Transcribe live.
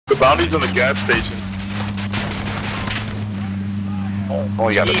Bounty's in the gas station. Oh,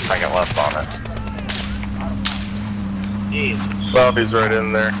 you got a second left on it. Jesus. Bounty's right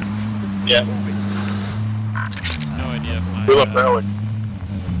in there. Yeah. No idea if my... We left Alex.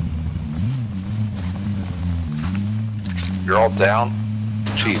 You're all down?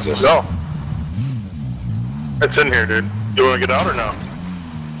 Jesus. No. It's in here, dude. You wanna get out or no?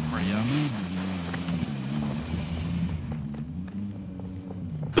 Yeah.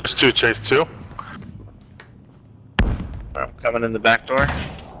 There's two, Chase, two. I'm coming in the back door.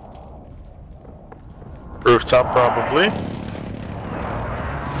 Rooftop, probably.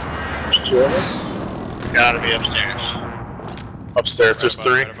 There's two of them. Gotta be upstairs. Upstairs, there's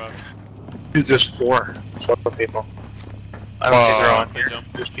three. Dude, there's four. Four people. I don't think they're on here.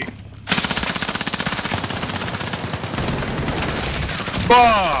 Just keep.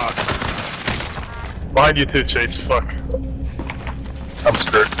 Fuck! Behind you too, Chase. Fuck. I'm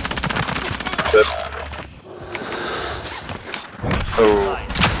screwed. Good. Oh.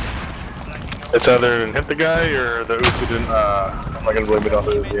 It's either didn't hit the guy or the Uzi didn't. I'm not gonna blame it on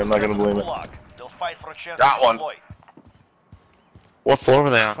the Uzi. I'm not gonna blame it. Got one. What floor were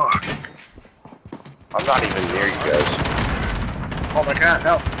they on? Fuck. I'm not even near you guys. Oh my god,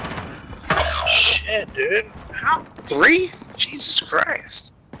 help. Shit, dude. How? 3? Jesus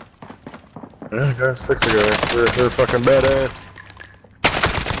Christ. Yeah, guys, 6 ago. They're fucking badass.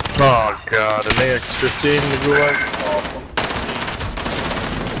 Oh god, an AX-15 in the gulag? Awesome.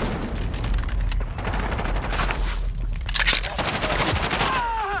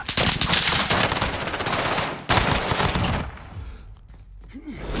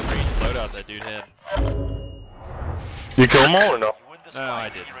 Great loadout that dude had. You kill them all or no? No, I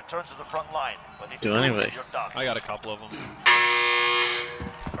did. Do anyway. I got a couple of them.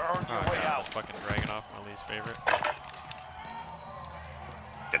 Oh god, I'm fucking dragging off my least favorite.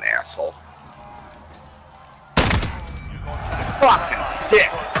 An asshole. Fucking dick.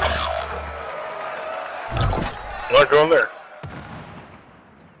 I'm not going there.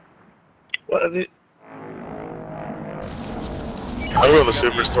 What is it? I'm going to the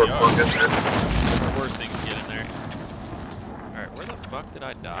superstore. Fuck it. The worst thing to get in there. Alright, where the fuck did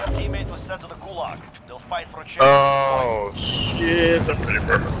I die? Teammate was sent to the gulag. They'll fight for a chance. Oh shit, I'm pretty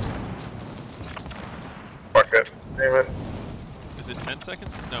purpose. Fuck it. Damn it. Is it 10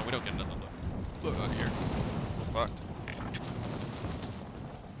 seconds? No, we don't get another look out here. We're fucked.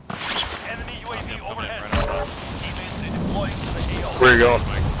 Enemy UAV Coming in overhead. right on top. Teammates redeploying to the AO. Where you going?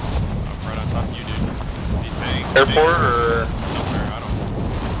 Mike, I'm right on top of you, dude. He's hanging. Airport or? Somewhere, I don't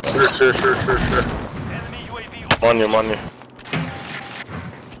know. Sure. Enemy UAV On you, on you.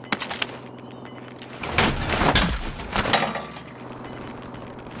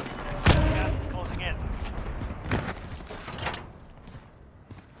 gas is closing in.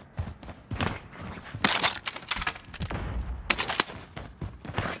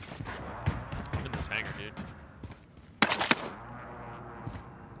 I'm in this hangar, dude.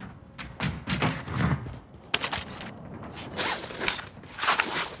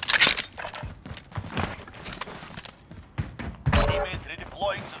 Teammates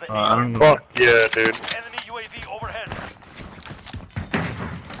redeploying to the AO. I don't know. Fuck yeah, dude. Enemy UAV overhead.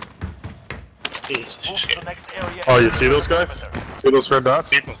 Jesus Move to shit. the next area. Oh, you see those guys? See those red dots?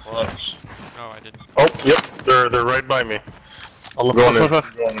 Keep them close. Oh, I didn't. Oh, yep. They're right by me. I'm going in.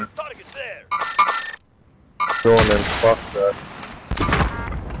 Going in. Target there. Going in. Fuck that.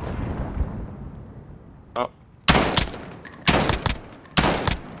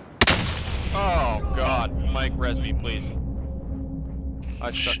 Oh god, Mike, res me, please.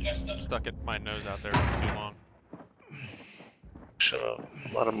 I stuck it my nose out there for too long. Shut up.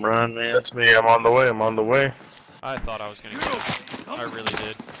 Let them run, man. That's me. I'm on the way. I thought I was gonna get him. I really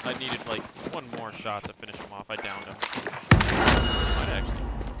did. I needed like one more shot to finish him off. I downed him. Might actually.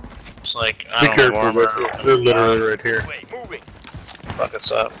 It's like, I Be don't careful, know. but they're literally right here. Wait, moving. Fuck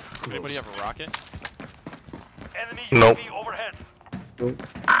us up. Anybody have a rocket? Enemy Nope. UAV overhead.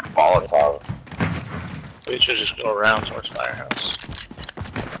 Molotov. We should just go around towards Firehouse.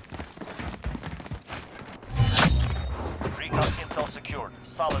 Recon intel secured.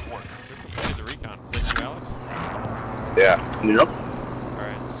 Solid work. Who did the recon? Was that you, Alex? Yeah. Yep.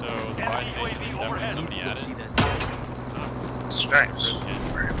 Alright, so the buy station, is that where somebody at it? Stripes. Okay.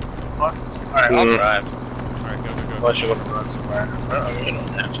 Alright, I'll drive. Alright, go. Unless you want to run somewhere. I don't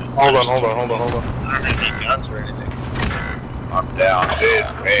have to. Hold on. I don't have any guns or anything. I'm down, dude.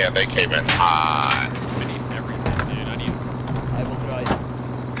 Man, they came in hot. I need everything, dude. I need...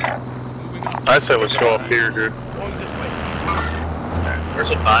 I said let's go up here, dude. Going this way. Where's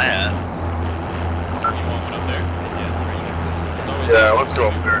the buy at? You want one up there? Yeah, right there. It's over Yeah, let's go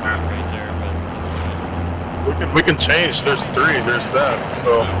up there, dude. Right there, but We can change. There's 3. There's that.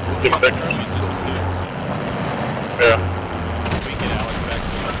 So we can pick. trophy system too. Yeah. So we can get Alex back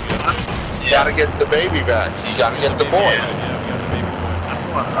to You gotta get the baby back. You gotta get the boy. Yeah, we got the baby boy.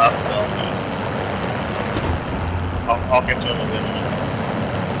 I'll get to him eventually.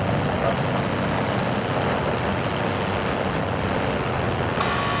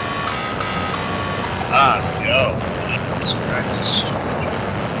 Yo. Jesus Christ.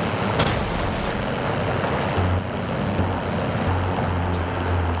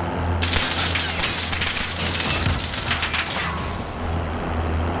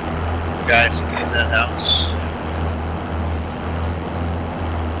 Guys, in that house.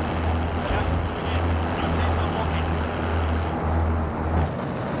 Gas is moving in. New safe zone located.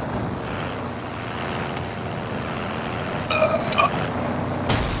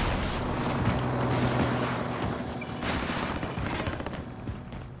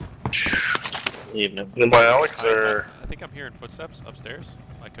 Evening. By Alex or I think I'm hearing footsteps upstairs.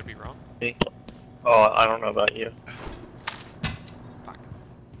 I could be wrong. Oh, I don't know about you. Fuck.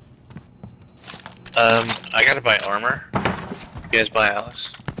 I gotta buy armor. You guys buy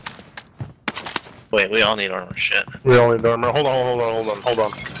Alice? Wait, we all need armor. Shit. we only need armor. Hold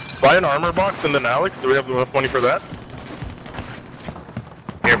on. Buy an armor box and then Alex. Do we have enough money for that?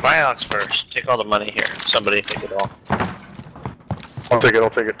 Here, buy Alex first. Take all the money here. Somebody take it all. I'll take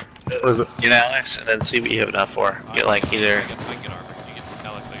it. Where is it? Get Alex, and then see what you have enough for. Get like either. I can get armor. You get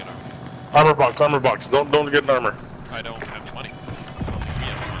Alex. I get armor. Armor box. Don't get an armor. I don't have the money. I don't think we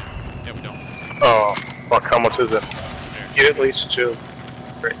have the money. Yeah, we don't. Oh, fuck. How much is it? Get at least 2.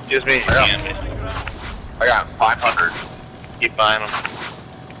 Gives me. I got 500. Keep buying them.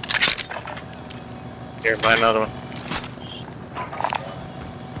 Here, buy another one.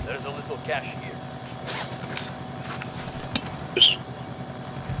 There's a little cash here. Just.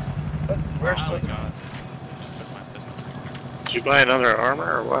 Where's Oh my the? god. I just took my pistol. Did you buy another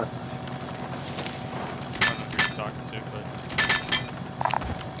armor or what? I don't know who you're talking to, but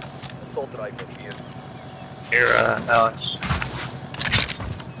Assault rifle here. Here, Alex.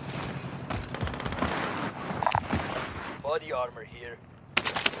 Body armor here.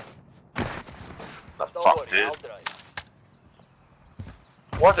 The Don't fuck, worry, dude? I'll drive.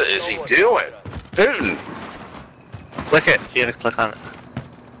 What is he Don't worry, doing? I'll drive. Dude! Click it. You gotta click on it.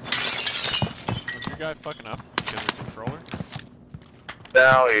 was your guy fucking up because of the controller?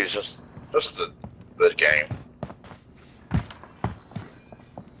 Now he's just the game.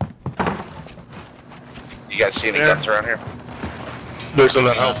 You guys see any guns around here? There's in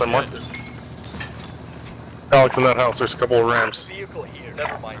that house. I marked it. Alex, in that house. There's a couple of rams. Vehicle here.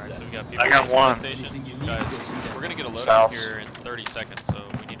 Never mind Alright, that. so we got people I got at the one. station. Guys, we're gonna get a load South. out here in 30 seconds, so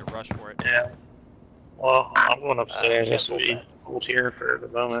we need to rush for it. Yeah. Well, I'm going upstairs. This will be cancel hold here for the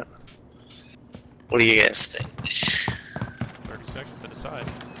moment. What do you guys think? 30 seconds to decide.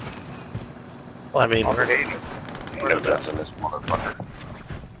 Well, I mean, 180. No guns in this motherfucker.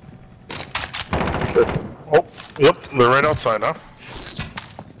 Oh, yep. They're right outside, huh?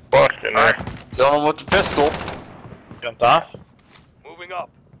 Fucking Alright, going with the pistol. jumped off. Moving up.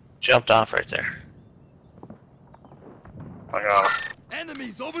 Jumped off right there. I got him.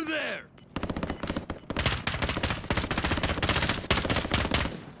 Enemies over there.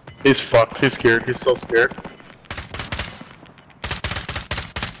 He's fucked. He's scared. He's so scared.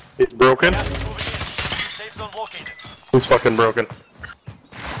 He's broken. Gas is moving in. Safe zone located. He's fucking broken.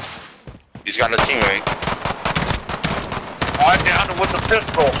 He's got a teammate. I'm down with the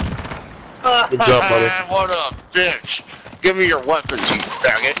pistol. Good job, buddy. What a bitch. Give me your weapons, you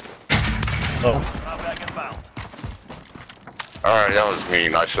faggot. Oh, Now back inbound. Alright, that was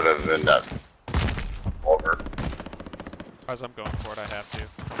mean. I should have done that. Over. As I'm going for it, I have to.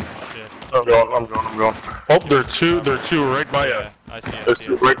 Shit. I'm going. Oh, there are two right by Yeah, us. I see There's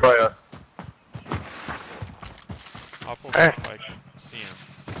two right by us. I'll pull Hey. him if I see him.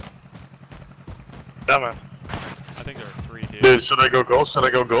 come on. I think there are 3 here. Dude, should I go ghost? Or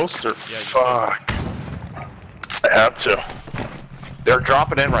Yeah, you fuck. I have to. They're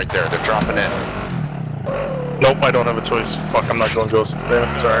dropping in right there. They're dropping in. Nope, I don't have a choice. Fuck, I'm not going ghost.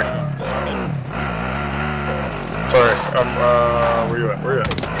 Damn, sorry. Sorry, where you at? Where you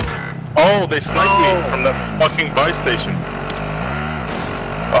at? Oh, they sniped me from that fucking buy station.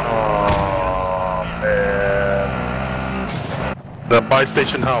 Oh, man. The buy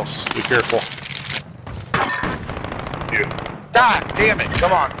station house. Be careful. You. God damn it.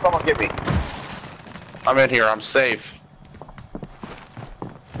 Come on, someone get me. I'm in here. I'm safe.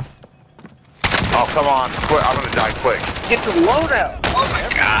 Oh, come on. Quick. I'm gonna die quick. Get the loadout. Oh my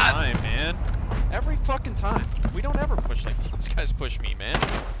Every god. time, man. Every fucking time. We don't ever push like this. This guy's guys push me, man.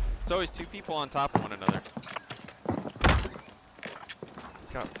 It's always two people on top of one another.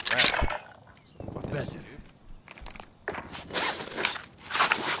 He's got wrecked. Fucking stupid.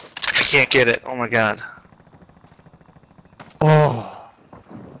 I can't get it. Oh my god. Oh.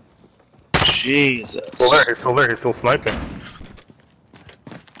 Jesus. He's still there, he's still sniping.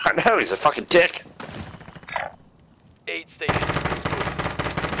 I know, he's a fucking dick. Aid station.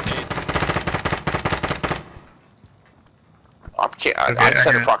 I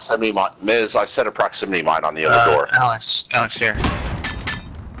set a proximity mine. Miz, I set a proximity mine on the other door. Alex here.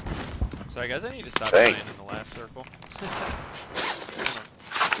 Sorry guys, I need to stop Dang. dying in the last circle.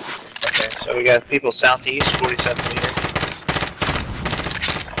 Okay, so we got people southeast, 47 meters.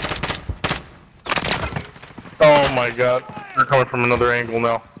 Oh my god, they're coming from another angle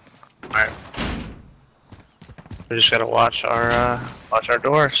now. Alright. We just gotta watch our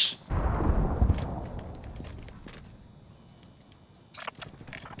doors.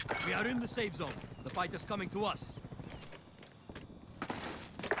 We are in the safe zone. The fight is coming to us.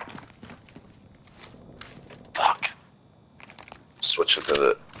 Fuck. Switch it to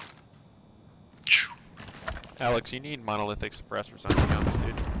the... Alex, you need monolithic suppressors on your guns,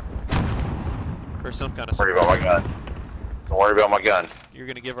 dude. Or some kind of Don't worry about my gun. Don't worry about my gun. You're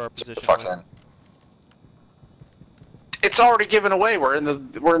gonna give our position The fuck away. in. It's already given away. We're in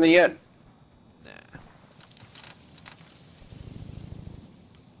the end. Nah.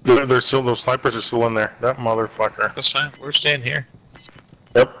 They're still, those snipers are still in there. That motherfucker. That's fine. We're staying here.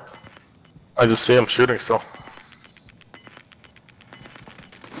 Yep. I just see him shooting still.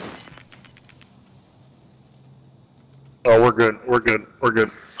 Oh, we're good. We're good. We're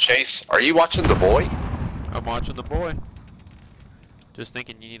good. Chase, are you watching The Boy? I'm watching the boy. Just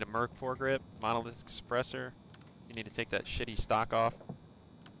thinking you need a Merc foregrip, monolithic suppressor. You need to take that shitty stock off.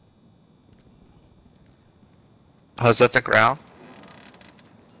 Oh, is that the growl?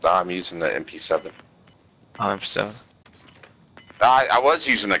 I'm using the MP7. Oh, I'm so. I was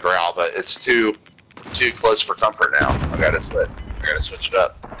using the growl, but it's too close for comfort now. I gotta switch it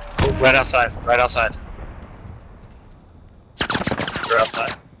up. Oh, right outside. Right outside. They're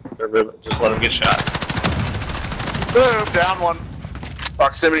outside. Just let them get shot. Boom! Down one.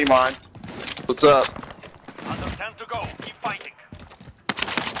 Proximity mine. What's up? Under 10 to go. Keep fighting.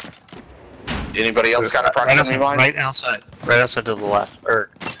 Anybody else got a proximity mine? Right outside. Right outside to the left. Or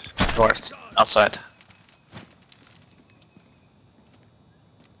north. Outside.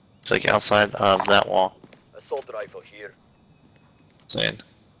 It's like outside of that wall. Assault rifle here. Saying.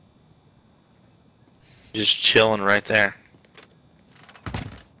 Just chilling right there.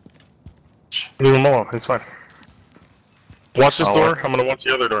 Leave him alone. He's fine. Watch this Oh, door. what? I'm gonna watch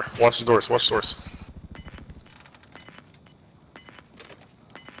the other door. Watch the doors. Watch the doors.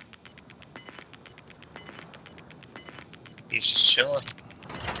 He's just chilling.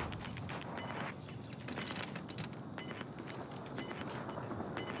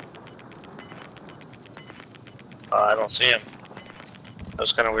 I don't see him. That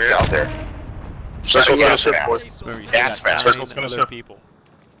was kind of weird. He's out there. Circle's Yeah, gonna shift, fast. boys. Remember, you Gas still got mask. 9 Circle's gonna other shift. people.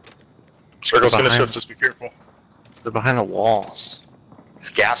 Circle's gonna Behind. shift. Just be careful. They're behind the walls. It's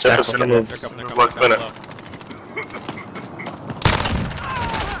gas Shift mask. is gonna move. They're coming, Last minute.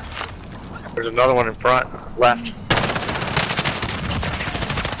 There's another one in front. Left.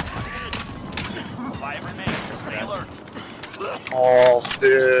 5 remain. Stay alert. Oh,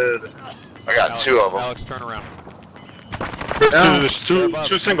 dude. I got Alex, two of them. Alex, turn around. There's They're two above,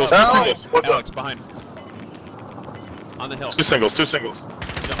 singles. they're Two above. singles. What's Alex, up? behind. On the hill. Two singles. Two singles.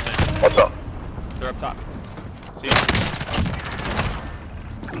 Jump in. What's up? They're up top. See ya.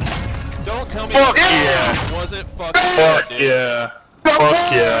 Don't tell me Fuck that wasn't fucking Fuck good, dude. yeah.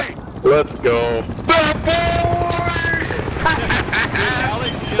 Fuck yeah. Let's go.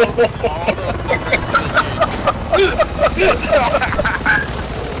 Alex killed all the rest of the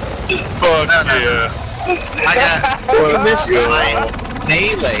dudes. Fuck yeah. I got Let's go.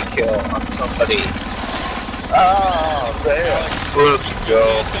 melee kill on somebody. Oh, damn. Let's go.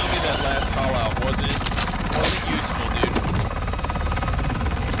 Don't tell me that last call out wasn't useful, dude.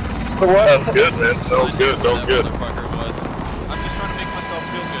 That was good, man. That was good. That was good. Motherfucker was. I'm just trying to make myself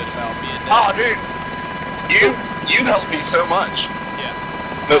feel good about being dead. Oh, dude. You helped me so much. Yeah.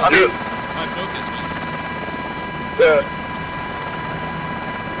 That's good. My focus was. Yeah.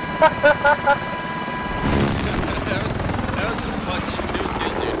 that was some fun shit. It was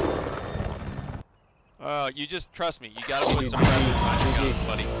good, dude. You just trust me. You gotta put some pressure on your guns,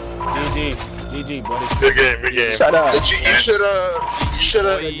 buddy. GG, buddy. Good game. Good game. Shut up. You should've. Man, shut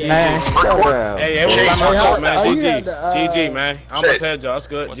up. Hey, Chase, everybody, record hold that. on. Oh, you GG, had the, GG, man. I almost Chase. had y'all. That's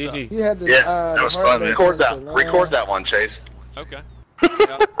good. What's GG. You had the, Yeah, the was heart fun, man. rate Record that. sensor, man. Record that one, Chase. Okay.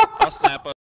 Yeah,